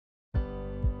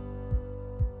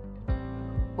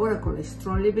Oracle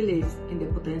strongly believes in the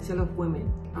potential of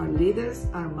women. Our leaders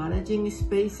are managing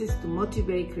spaces to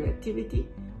motivate creativity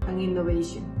and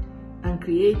innovation, and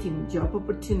creating job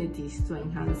opportunities to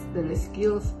enhance their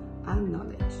skills and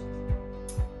knowledge.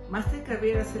 Master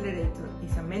Career Accelerator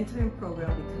is a mentoring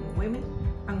program between women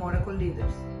and Oracle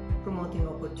leaders, promoting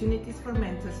opportunities for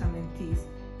mentors and mentees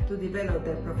to develop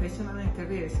their professional and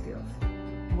career skills.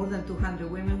 More than 200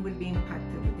 women will be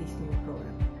impacted with this new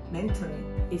program.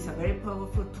 Mentoring is a very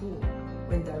powerful tool.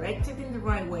 When directed in the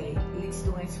right way, it leads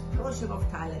to an explosion of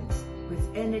talents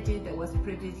with energy that was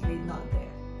previously not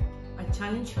there. I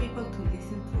challenge people to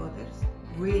listen to others,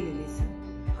 really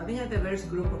listen. Having a diverse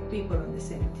group of people on the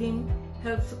same team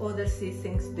helps others see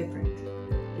things differently,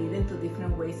 leading to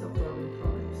different ways of solving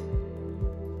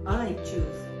problems. I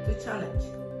choose to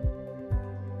challenge.